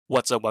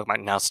What's up, welcome back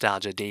to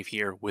Nowstalgia. Dave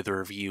here with a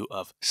review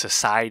of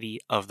Society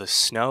of the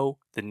Snow,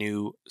 the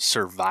new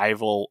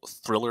survival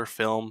thriller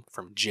film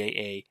from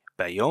J.A.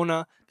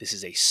 Bayona. This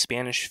is a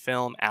Spanish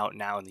film out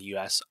now in the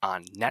US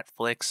on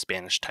Netflix,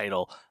 Spanish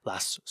title La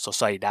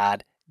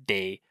Sociedad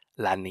de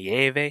la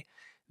Nieve.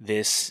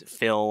 This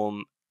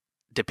film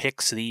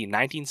depicts the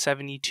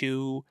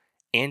 1972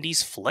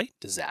 Andes flight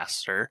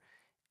disaster,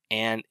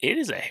 and it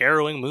is a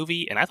harrowing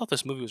movie, and I thought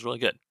this movie was really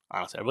good.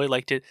 Honestly, I really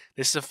liked it.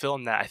 This is a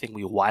film that I think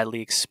we widely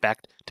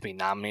expect to be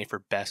nominated for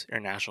Best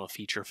International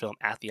Feature Film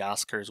at the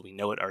Oscars. We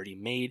know it already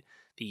made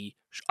the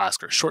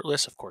Oscar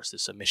shortlist. Of course, the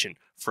submission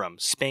from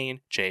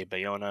Spain, J.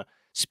 Bayona,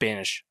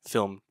 Spanish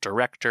film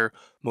director.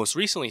 Most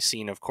recently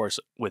seen, of course,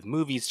 with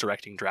movies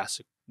directing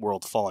Jurassic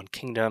World Fallen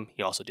Kingdom.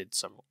 He also did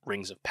some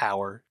Rings of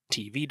Power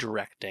TV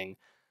directing.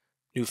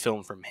 New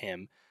film from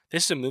him.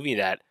 This is a movie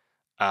that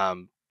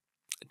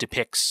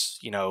depicts,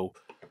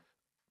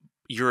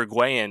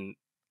 Uruguayan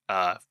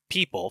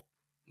people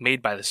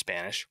made by the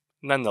Spanish,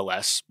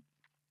 nonetheless,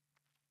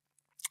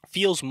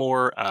 feels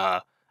more,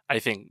 I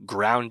think,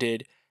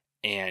 grounded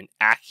and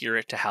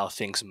accurate to how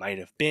things might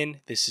have been.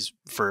 This is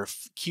for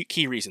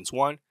key reasons.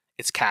 One,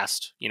 it's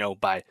cast,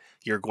 by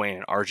Uruguayan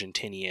and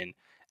Argentinian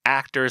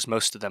actors,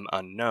 most of them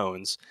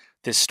unknowns.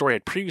 This story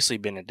had previously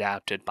been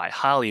adapted by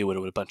Hollywood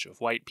with a bunch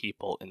of white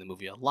people in the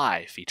movie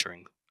Alive,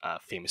 featuring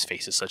famous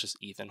faces such as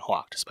Ethan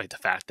Hawke, despite the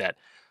fact that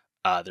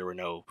there were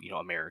no,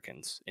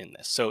 Americans in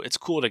this. So it's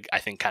cool to, I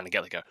think, kind of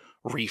get like a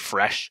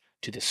refresh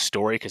to this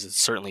story because it's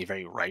certainly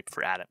very ripe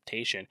for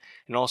adaptation.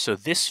 And also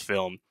this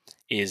film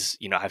is,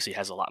 obviously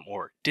has a lot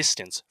more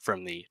distance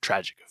from the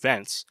tragic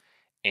events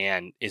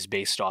and is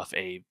based off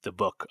the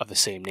book of the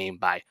same name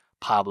by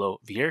Pablo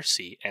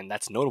Vierci. And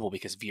that's notable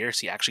because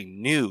Vierci actually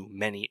knew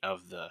many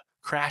of the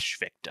crash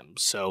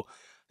victims. So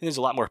there's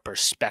a lot more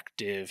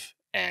perspective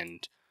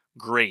and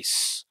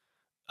grace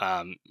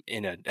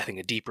in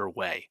a deeper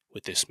way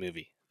with this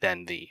movie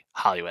than the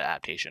Hollywood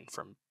adaptation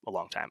from a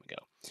long time ago.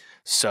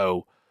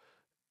 So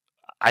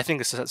I think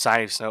the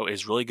Society of Snow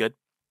is really good.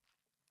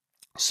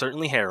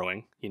 Certainly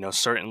harrowing,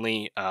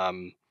 certainly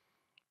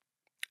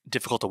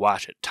difficult to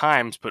watch at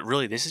times, but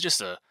really this is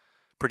just a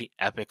pretty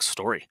epic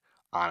story,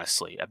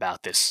 honestly,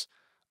 about this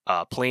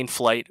plane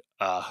flight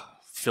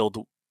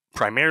filled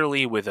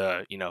primarily with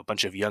a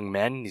bunch of young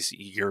men, this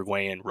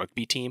Uruguayan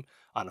rugby team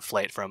on a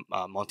flight from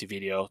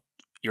Montevideo,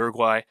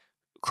 Uruguay,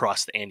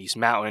 across the Andes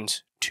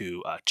Mountains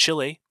to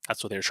Chile.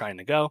 That's where they were trying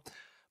to go.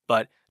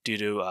 But due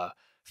to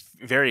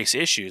various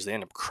issues, they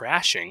end up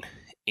crashing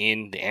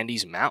in the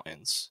Andes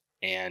Mountains.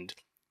 And,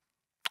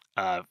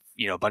 a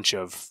bunch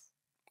of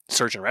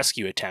search and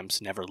rescue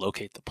attempts never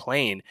locate the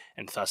plane.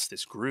 And thus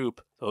this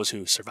group, those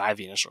who survived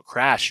the initial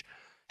crash,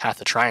 have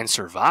to try and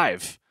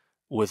survive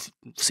with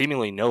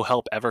seemingly no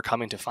help ever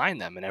coming to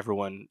find them. And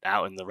everyone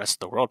out in the rest of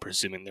the world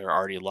presuming they're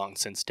already long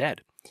since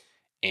dead.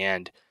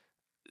 And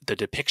the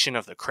depiction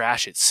of the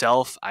crash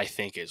itself, I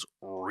think, is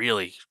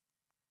really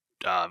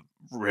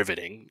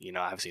riveting.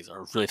 Obviously, it's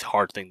a really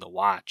hard thing to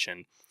watch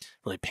and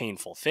really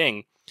painful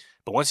thing.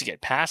 But once you get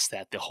past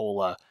that, the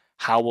whole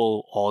how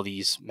will all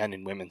these men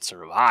and women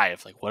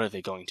survive? Like, what are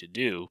they going to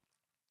do?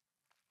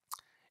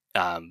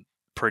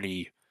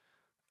 Pretty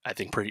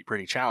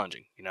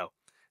challenging.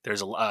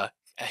 There's a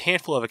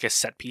handful of,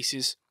 set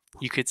pieces,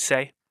 you could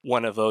say.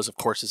 One of those, of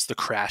course, is the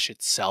crash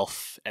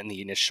itself and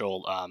the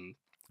initial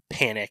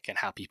panic and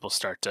how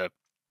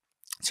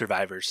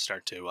survivors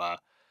start to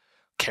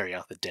carry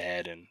out the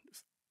dead and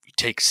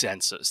take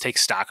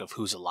stock of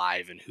who's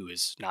alive and who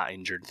is not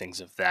injured,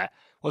 things of that.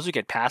 Once we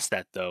get past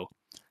that, though,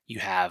 you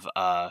have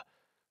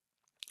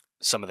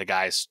some of the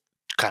guys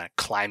kind of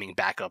climbing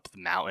back up the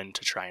mountain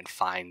to try and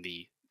find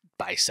the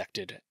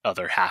bisected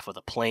other half of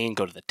the plane,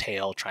 go to the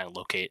tail, try and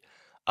locate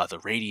the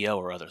radio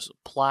or other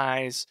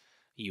supplies.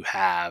 You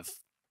have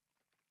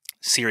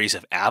series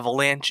of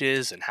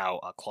avalanches and how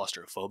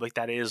claustrophobic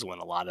that is when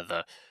a lot of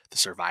the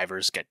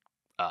survivors get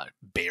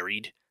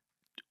buried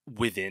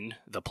within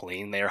the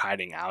plane they're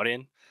hiding out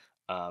in.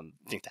 I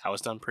think that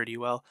was done pretty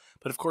well.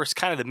 But of course,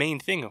 kind of the main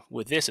thing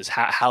with this is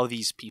how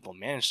these people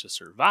managed to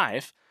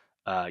survive.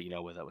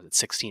 Was it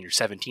 16 or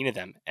 17 of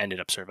them ended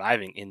up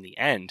surviving in the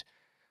end,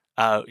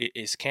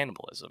 is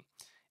cannibalism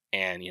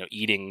and,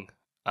 eating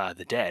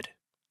the dead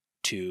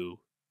to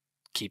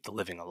keep the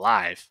living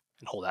alive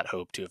and hold out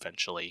hope to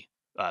eventually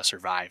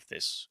survive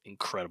this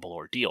incredible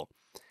ordeal.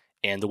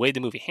 And the way the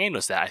movie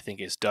handles that, I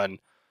think, is done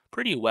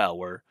pretty well,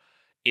 where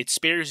it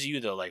spares you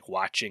the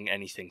watching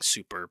anything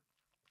super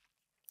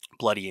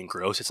bloody and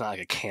gross. It's not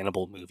like a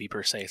cannibal movie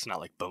per se. It's not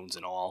like Bones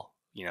and All,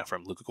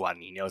 from Luca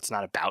Guadagnino. It's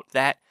not about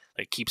that.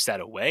 It keeps that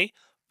away,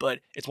 but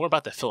it's more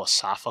about the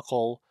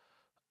philosophical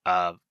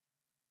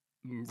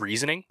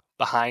reasoning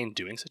behind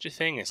doing such a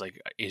thing.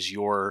 Is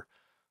your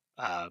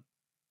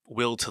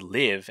will to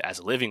live as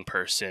a living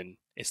person,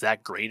 is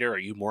that greater? Are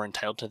you more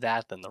entitled to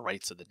that than the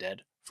rights of the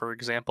dead, for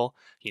example?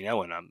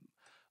 And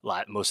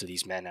most of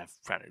these men have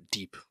kind of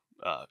deep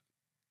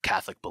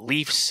Catholic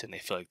beliefs, and they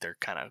feel like they're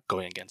kind of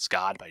going against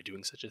God by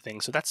doing such a thing.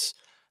 So that's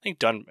think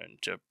done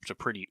to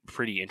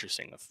pretty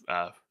interesting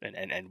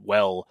and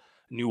well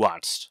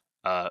nuanced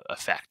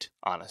effect,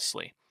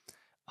 honestly.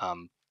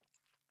 Um,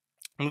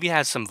 the movie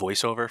has some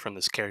voiceover from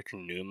this character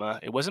Numa.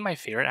 It wasn't my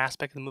favorite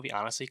aspect of the movie,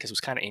 honestly, because it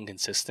was kind of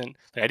inconsistent.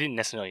 Like, I didn't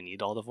necessarily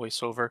need all the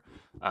voiceover.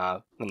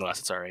 Nonetheless,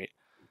 it's all right.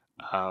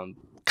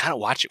 Kind of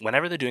watch it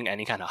whenever they're doing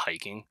any kind of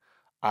hiking.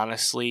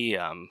 Honestly,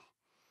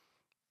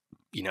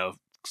 you know,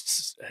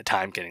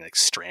 time getting like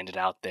stranded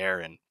out there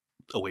and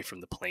away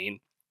from the plane,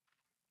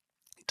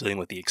 dealing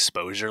with the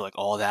exposure, like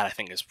all that, I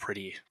think is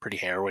pretty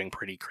harrowing,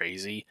 pretty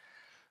crazy.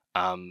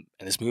 And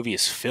this movie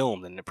is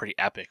filmed in a pretty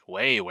epic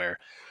way where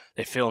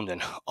they filmed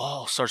in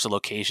all sorts of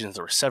locations.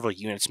 There were several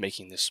units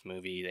making this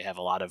movie. They have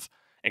a lot of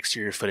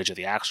exterior footage of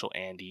the actual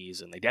Andes,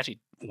 and they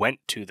actually went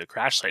to the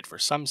crash site for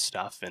some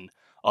stuff, and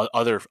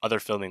other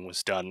filming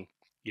was done,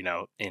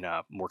 in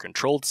a more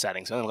controlled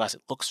setting. So nonetheless,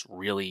 it looks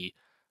really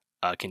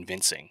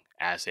convincing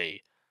as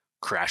a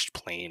crashed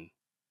plane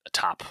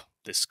atop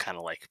this kind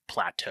of like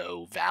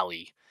plateau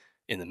valley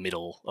in the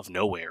middle of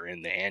nowhere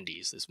in the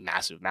Andes, this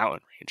massive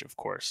mountain range, of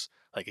course.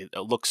 Like it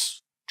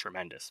looks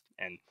tremendous.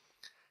 And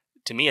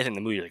to me, I think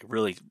the movie like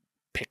really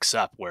picks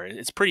up where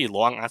it's pretty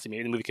long. Honestly,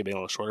 maybe the movie could be a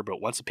little shorter, but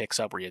once it picks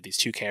up where you have these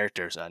two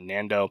characters,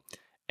 Nando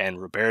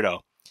and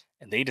Roberto,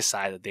 and they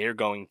decide that they are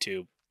going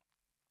to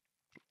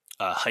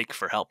hike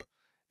for help,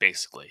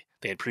 basically.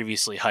 They had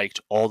previously hiked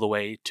all the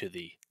way to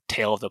the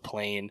tail of the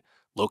plane,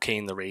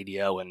 locating the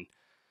radio, and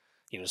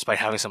despite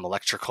having some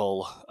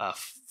electrical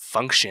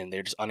function,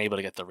 they're just unable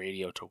to get the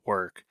radio to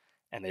work,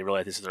 and they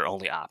realize this is their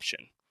only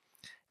option.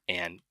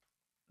 And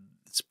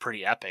it's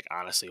pretty epic,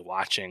 honestly,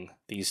 watching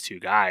these two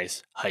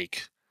guys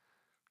hike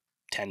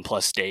 10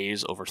 plus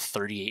days over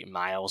 38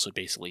 miles with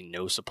basically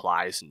no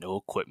supplies, no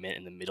equipment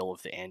in the middle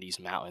of the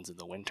Andes Mountains in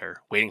the winter,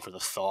 waiting for the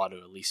thaw to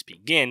at least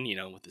begin,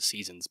 with the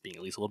seasons being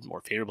at least a little bit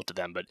more favorable to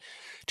them, but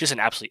just an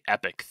absolutely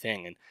epic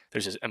thing. And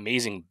there's this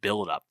amazing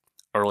build-up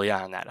early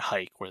on in that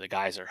hike where the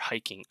guys are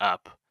hiking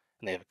up,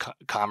 and they have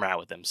a comrade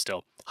with them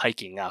still,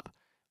 hiking up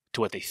to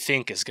what they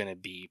think is going to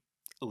be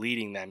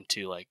leading them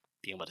to like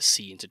being able to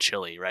see into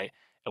Chile, right?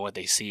 And what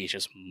they see is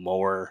just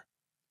more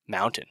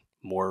mountain,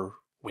 more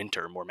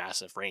winter, more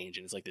massive range,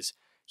 and it's like this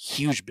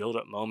huge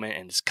build-up moment,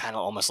 and it's kind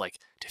of almost like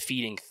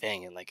defeating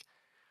thing, and like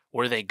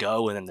where they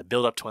go, and then the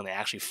build-up to when they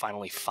actually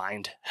finally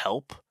find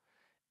help,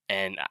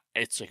 and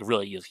it's like a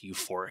really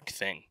euphoric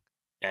thing.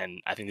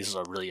 And I think this is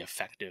a really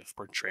effective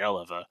portrayal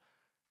of a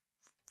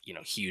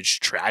huge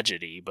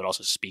tragedy, but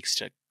also speaks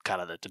to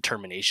kind of the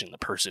determination, the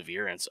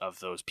perseverance of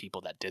those people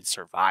that did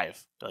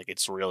survive. Like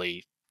it's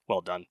really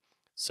well done.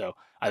 So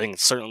I think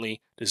it's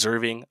certainly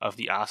deserving of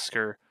the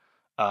Oscar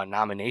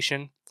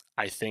nomination.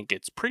 I think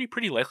it's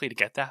pretty likely to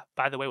get that,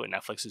 by the way, what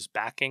Netflix is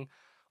backing.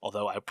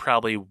 Although I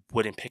probably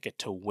wouldn't pick it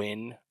to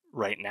win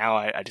right now.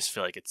 I just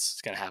feel like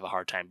it's going to have a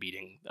hard time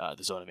beating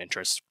The Zone of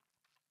Interest,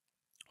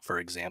 for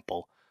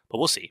example. But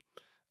we'll see.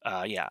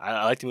 Yeah,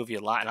 I like the movie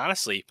a lot. And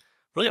honestly,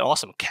 really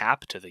awesome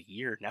cap to the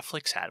year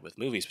Netflix had with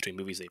movies, between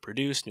movies they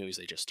produced, movies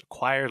they just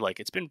acquired. Like,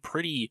 it's been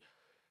pretty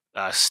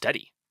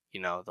steady,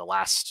 the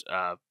last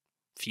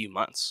few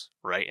months,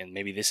 right? And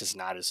maybe this is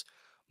not as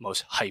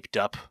most hyped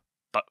up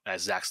but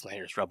as Zack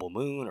Snyder's Rebel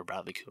Moon or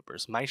Bradley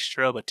Cooper's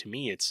Maestro, but to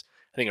me, it's,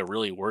 I think, a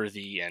really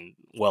worthy and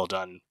well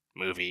done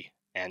movie.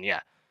 And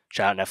yeah,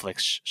 shout out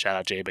Netflix, shout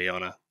out Jay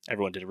Bayona.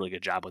 Everyone did a really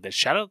good job with it.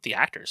 Shout out the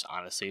actors,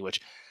 honestly,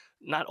 which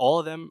not all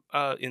of them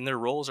in their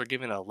roles are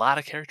given a lot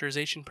of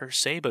characterization per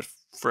se, but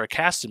for a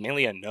cast of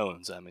mainly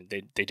unknowns, I mean,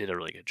 they did a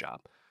really good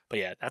job. But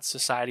yeah, that's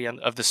Society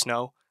of the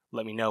Snow.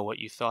 Let me know what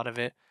you thought of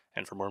it.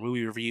 And for more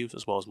movie reviews,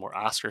 as well as more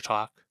Oscar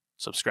talk,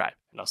 subscribe,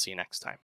 and I'll see you next time.